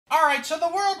Alright, so the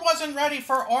world wasn't ready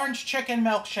for orange chicken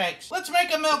milkshakes. Let's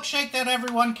make a milkshake that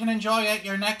everyone can enjoy at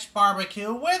your next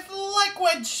barbecue with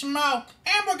liquid smoke.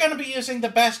 And we're gonna be using the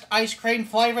best ice cream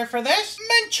flavor for this,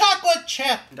 mint chocolate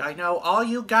chip. And I know all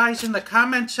you guys in the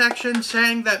comment section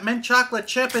saying that mint chocolate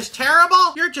chip is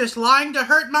terrible. You're just lying to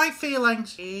hurt my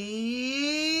feelings. Yep.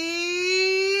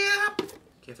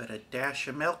 Give it a dash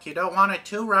of milk. You don't want it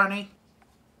too runny.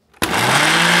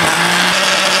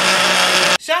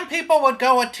 Some people would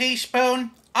go a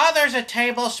teaspoon, others a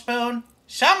tablespoon.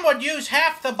 Some would use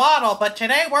half the bottle, but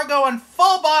today we're going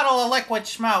full bottle of liquid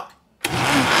smoke.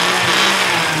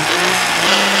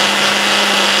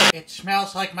 It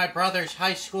smells like my brother's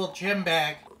high school gym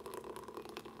bag.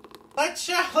 Let's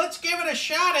give it a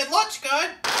shot. It looks good.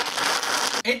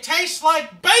 It tastes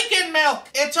like bacon milk.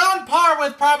 It's on par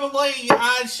with probably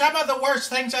some of the worst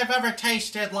things I've ever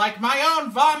tasted, like my own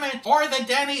vomit or the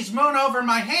Denny's moon over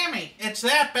my hammy. It's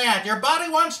that bad. Your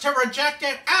body wants to reject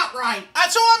it outright.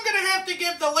 So I'm gonna have to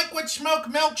give the liquid smoke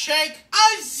milkshake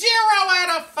a 0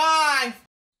 out of 5.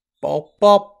 Bop,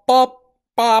 bop, bop,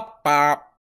 bop, bop.